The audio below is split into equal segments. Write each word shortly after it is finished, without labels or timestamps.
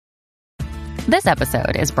This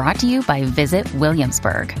episode is brought to you by Visit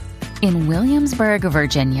Williamsburg. In Williamsburg,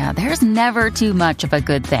 Virginia, there's never too much of a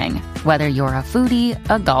good thing. Whether you're a foodie,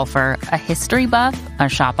 a golfer, a history buff, a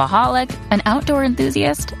shopaholic, an outdoor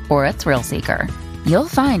enthusiast, or a thrill seeker, you'll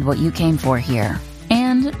find what you came for here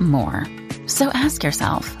and more. So ask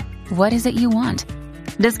yourself, what is it you want?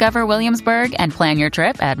 Discover Williamsburg and plan your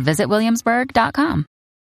trip at visitwilliamsburg.com.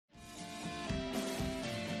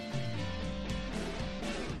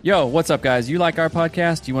 Yo, what's up, guys? You like our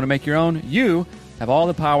podcast? You want to make your own? You have all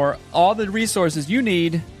the power, all the resources you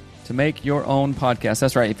need to make your own podcast.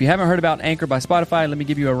 That's right. If you haven't heard about Anchor by Spotify, let me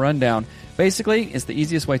give you a rundown. Basically, it's the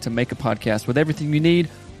easiest way to make a podcast with everything you need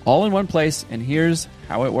all in one place, and here's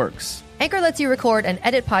how it works. Anchor lets you record and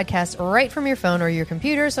edit podcasts right from your phone or your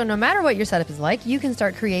computer, so no matter what your setup is like, you can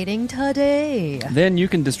start creating today. Then you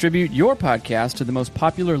can distribute your podcast to the most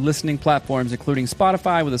popular listening platforms, including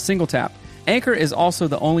Spotify, with a single tap. Anchor is also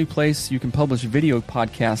the only place you can publish video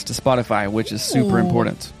podcasts to Spotify, which is super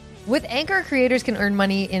important. With Anchor, creators can earn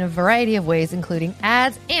money in a variety of ways, including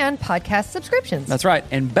ads and podcast subscriptions. That's right.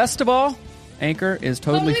 And best of all, Anchor is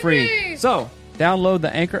totally free. So download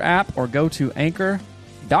the Anchor app or go to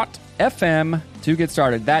anchor.fm to get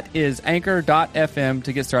started. That is anchor.fm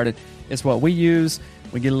to get started. It's what we use.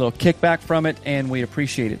 We get a little kickback from it, and we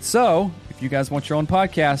appreciate it. So if you guys want your own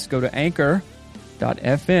podcast, go to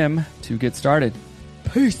anchor.fm to get started.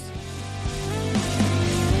 Peace.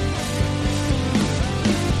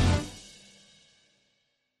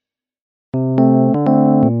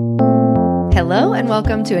 Hello and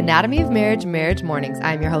welcome to Anatomy of Marriage, Marriage Mornings.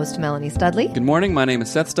 I'm your host, Melanie Studley. Good morning. My name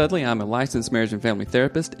is Seth Studley. I'm a licensed marriage and family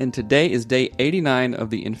therapist, and today is day 89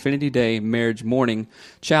 of the Infinity Day Marriage Morning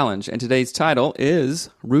Challenge. And today's title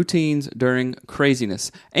is Routines During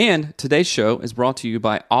Craziness. And today's show is brought to you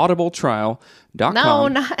by audibletrial.com. No.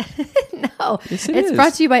 Yes, it's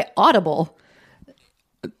brought to you by Audible.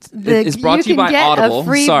 It's brought to you by Audible.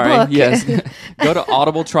 Book. Yes. Go to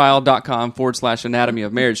audibletrial.com/anatomy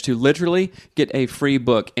of marriage to literally get a free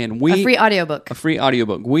book. And a free audiobook. A free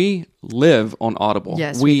audiobook. We live on Audible.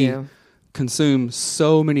 Yes, we do. Consume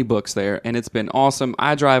so many books there, and it's been awesome.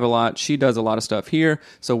 I drive a lot. She does a lot of stuff here.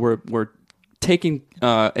 So we're taking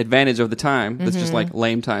advantage of the time. That's just like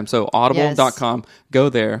lame time. So audible.com, go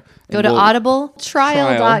there. Go to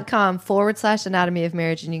audibletrial.com/anatomy of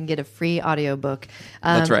marriage and you can get a free audiobook.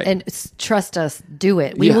 That's right. And trust us, do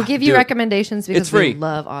it. We will give you recommendations because it's free. We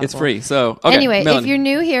love Audible. It's free. So, okay, anyway, Melanie. if you're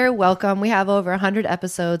new here, welcome. We have over 100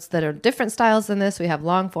 episodes that are different styles than this. We have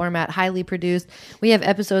long format, highly produced. We have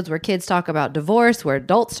episodes where kids talk about divorce, where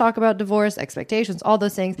adults talk about divorce, expectations, all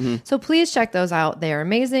those things. So please check those out. They are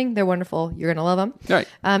amazing. They're wonderful. You're going to love them. Right.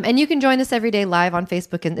 And you can join us every day live on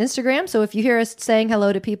Facebook and Instagram. So if you hear us saying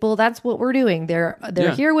hello to people, that's what we're doing. They're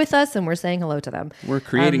here with us and we're saying hello to them. We're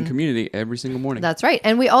creating community every single morning. That's right.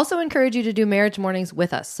 And we also encourage you to do marriage mornings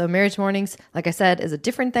with us. So marriage mornings, like I said, is a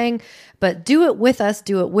different thing, but do it with us.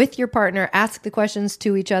 Do it with your partner. Ask the questions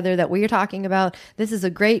to each other that we are talking about. This is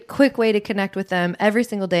a great, quick way to connect with them every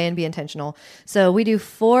single day and be intentional. So we do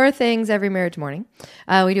 4 things every marriage morning.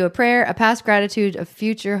 We do a prayer, a past gratitude, a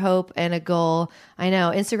future hope, and a goal. I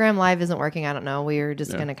know Instagram Live isn't working. I don't know. We're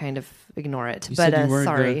just going to kind of ignore it. But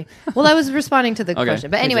sorry. Well, I was responding to the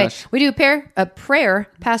question. But anyway, we do a prayer,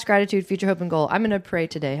 past gratitude, future hope, and goal. I'm going to pray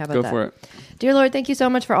today. How about that? Go for it. Dear Lord, thank you so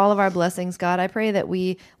much for all of our blessings, God. I pray that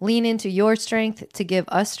we lean into your strength to give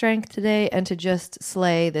us strength today and to just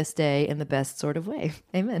slay this day in the best sort of way.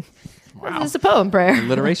 Amen. Wow. This is a poem prayer.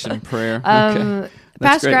 Alliteration prayer. Okay.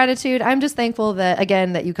 Past gratitude. I'm just thankful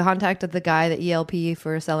that you contacted the guy, the ELP,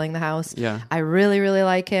 for selling the house. Yeah. I really, really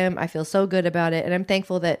like him. I feel so good about it. And I'm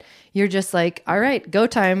thankful that you're just like, all right, go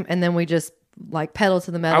time. And then we just like pedal to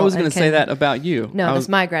the metal. I was going to say that about you. No, that's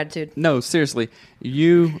my gratitude. No, seriously.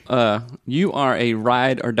 You are a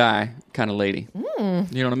ride or die kind of lady. You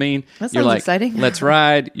know what I mean? That You're sounds like, exciting. Let's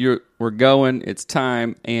ride. We're going. It's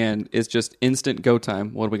time, and it's just instant go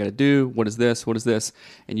time. What do we got to do? What is this? What is this?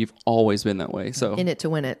 And you've always been that way. So in it to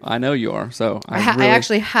win it. I know you are. So I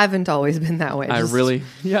actually haven't always been that way.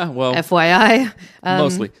 FYI,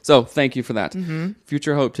 mostly. So thank you for that.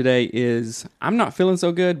 Future hope today is I'm not feeling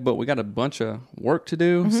so good, but we got a bunch of work to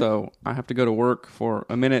do. So I have to go to work for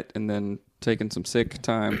a minute and then taking some sick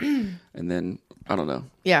time, and then I don't know.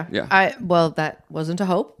 Yeah. Well, that wasn't a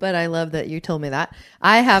hope, but I love that you told me that.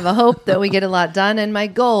 I have a hope that we get a lot done, and my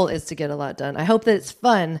goal is to get a lot done. I hope that it's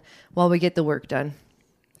fun while we get the work done.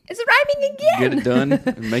 It's rhyming again. Get it done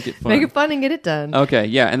and make it fun. Make it fun and get it done. Okay,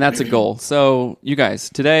 yeah, and that's a goal. So, you guys,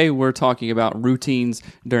 today we're talking about routines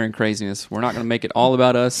during craziness. We're not going to make it all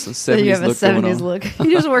about us. A 70s so you have a look 70s look.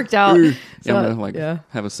 You just worked out. I'm going to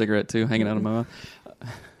have a cigarette too, hanging out of my mouth.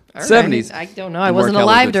 70s. I don't know. I wasn't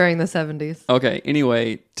alive during the 70s. Okay.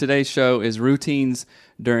 Anyway, today's show is routines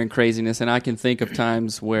during craziness. And I can think of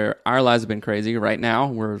times where our lives have been crazy. Right now,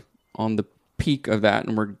 we're on the peak of that.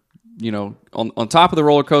 And we're, on top of the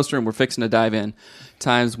roller coaster and we're fixing to dive in.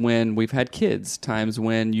 Times when we've had kids. Times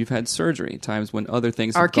when you've had surgery. Times when other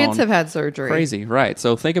things Our kids have had surgery. Crazy. Right.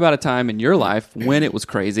 So think about a time in your life when it was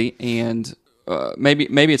crazy and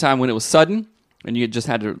maybe a time when it was sudden and you just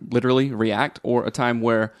had to literally react, or a time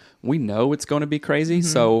where we know it's going to be crazy. Mm-hmm.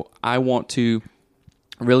 So I want to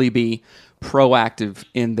really be proactive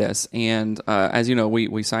in this. And as you know,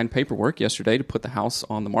 we signed paperwork yesterday to put the house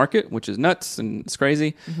on the market, which is nuts and it's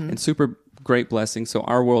crazy and super great blessing. So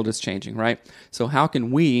our world is changing, right? So how can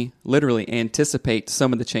we literally anticipate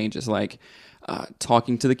some of the changes, like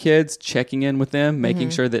talking to the kids, checking in with them, making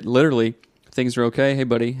sure that literally things are okay. Hey,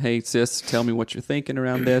 buddy. Hey, sis, tell me what you're thinking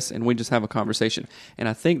around this. And we just have a conversation. And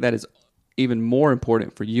I think that is even more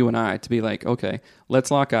important for you and I to be like, okay,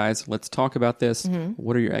 let's lock eyes. Let's talk about this.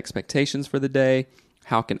 What are your expectations for the day?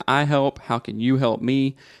 How can I help? How can you help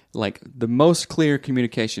me? Like, the most clear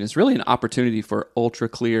communication is really an opportunity for ultra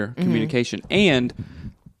clear communication and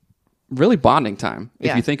really bonding time,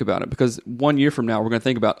 if you think about it. Because 1 year from now, we're going to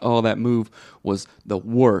think about, oh, that move was the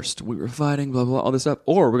worst. We were fighting, blah, blah, all this stuff.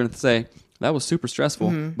 Or we're going to say, that was super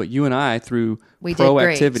stressful, but you and I, through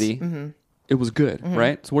proactivity, it was good,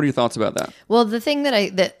 right? So what are your thoughts about that? Well, the thing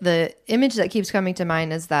the image that keeps coming to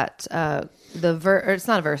mind is that it's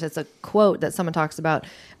not a verse, it's a quote that someone talks about.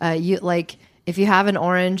 If you have an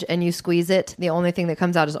orange and you squeeze it, the only thing that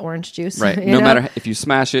comes out is orange juice. Right. No matter if you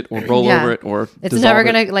smash it or roll over it or it's never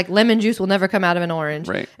going to, like, lemon juice will never come out of an orange.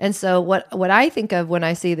 Right. And so what I think of when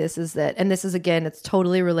I see this is that, and this is, again, it's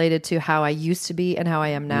totally related to how I used to be and how I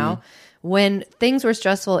am now. When things were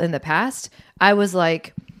stressful in the past, I was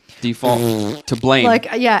like, default to blame.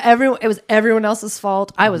 It was everyone else's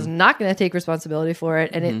fault. I was not going to take responsibility for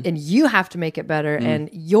it, and you have to make it better,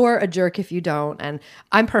 and you're a jerk if you don't, and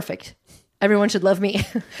I'm perfect. Everyone should love me.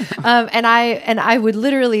 And I would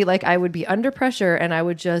literally, I would be under pressure and I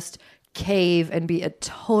would just cave and be a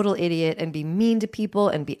total idiot and be mean to people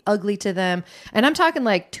and be ugly to them. And I'm talking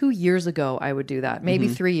 2 years ago I would do that. Maybe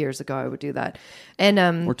 3 years ago I would do that.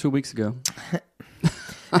 And or 2 weeks ago.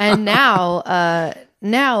 And now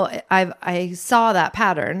I saw that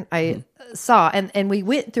pattern. I saw, and we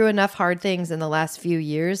went through enough hard things in the last few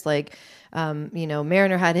years.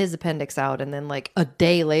 Mariner had his appendix out, and then a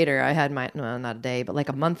day later, I had not a day, but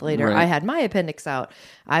a month later, I had my appendix out.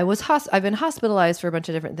 I've been hospitalized for a bunch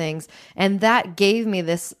of different things, and that gave me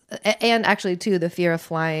this, and actually too, the fear of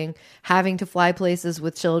flying, having to fly places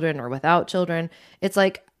with children or without children. It's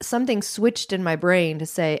like something switched in my brain to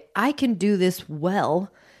say, I can do this well,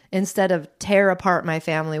 instead of tear apart my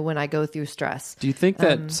family when I go through stress. Do you think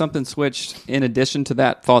that something switched in addition to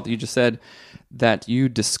that thought that you just said, that you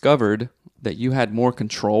discovered that you had more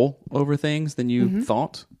control over things than you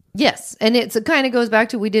thought? Yes. And it kind of goes back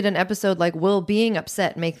to, we did an episode will being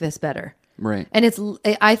upset make this better? Right. And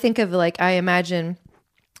I think of I imagine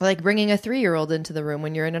bringing a 3-year-old into the room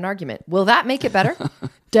when you're in an argument. Will that make it better?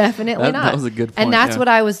 Definitely not. That was a good point. And that's what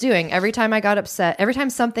I was doing. Every time I got upset, every time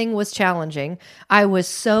something was challenging, I was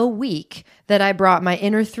so weak that I brought my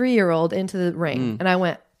inner 3-year-old into the ring. And I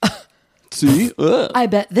went, see, I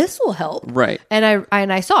bet this will help. Right. And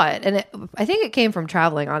I saw it. And I think it came from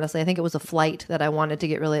traveling, honestly. I think it was a flight that I wanted to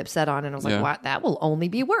get really upset on. And I was like, wow, that will only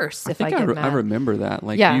be worse if I get mad. I remember that.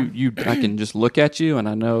 I can just look at you and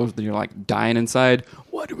I know that you're dying inside.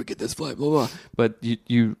 Why did we get this flight? Blah, blah. But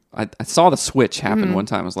I saw the switch happen one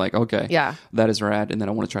time. I was like, okay, that is rad. And then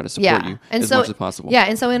I want to try to support you as much as possible. Yeah.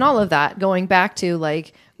 And so in all of that, going back to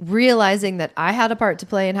realizing that I had a part to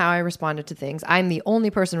play in how I responded to things. I'm the only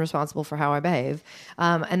person responsible for how I behave.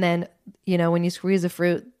 And then, when you squeeze a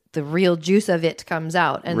fruit, the real juice of it comes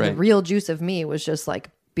out. And the real juice of me was just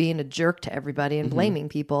being a jerk to everybody and blaming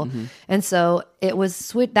people. And so it was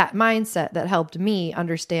that mindset that helped me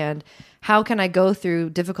understand, how can I go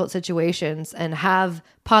through difficult situations and have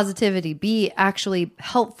positivity, be actually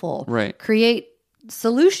helpful, create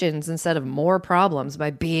solutions instead of more problems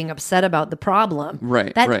by being upset about the problem.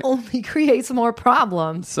 That only creates more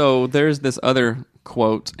problems. So there's this other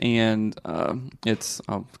quote, and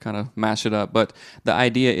I'll kind of mash it up, but the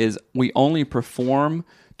idea is we only perform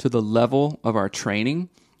to the level of our training.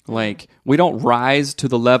 We don't rise to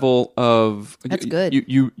the level of... That's good.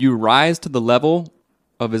 You rise to the level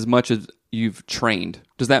of as much as you've trained.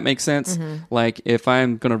 Does that make sense? If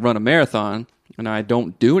I'm going to run a marathon, and I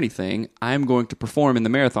don't do anything, I'm going to perform in the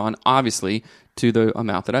marathon, obviously, to the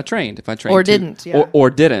amount that I trained. If I trained or didn't, or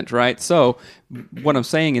didn't, right? So what I'm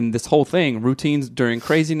saying in this whole thing, routines during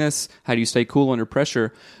craziness, how do you stay cool under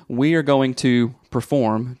pressure? We are going to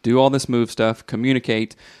perform, do all this move stuff,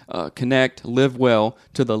 communicate, connect, live well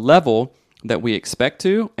to the level that we expect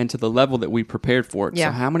to and to the level that we prepared for it. Yeah.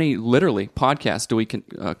 So how many, literally, podcasts do we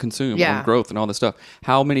consume on growth and all this stuff?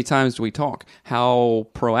 How many times do we talk? How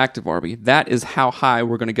proactive are we? That is how high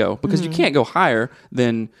we're going to go, because you can't go higher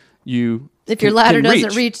than you if your ladder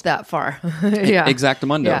doesn't reach that far.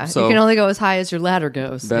 Exactamundo. Yeah. So you can only go as high as your ladder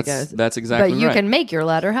goes. That's exactly But you right. can make your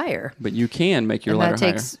ladder higher. But you can make your ladder that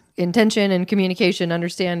higher. takes intention and communication,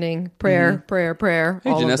 understanding, prayer, Hey,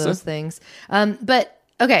 all Janessa. of those things. But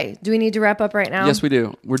okay, do we need to wrap up right now? Yes, we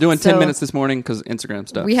do. We're doing 10 So- minutes this morning because Instagram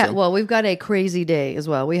stuff. Well, we've got a crazy day as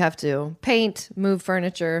well. We have to paint, move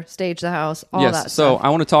furniture, stage the house, all that Yes, so stuff. I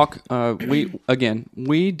want to talk.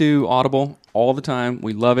 We do Audible all the time.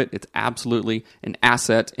 We love it. It's absolutely an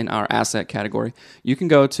asset in our asset category. You can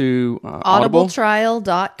go to Audible.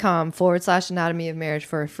 audibletrial.com/anatomy of marriage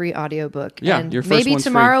for a free audiobook. Yeah, and your first maybe one's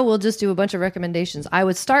tomorrow we'll just do a bunch of recommendations. I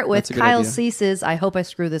would start with That's a good Kyle idea. Cease's I Hope I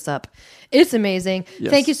Screw This Up. It's amazing.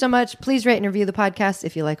 Yes. Thank you so much. Please rate and review the podcast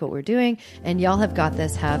if you like what we're doing. And y'all have got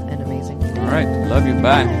this. Have an amazing day. All right. Love you.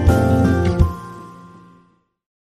 Bye.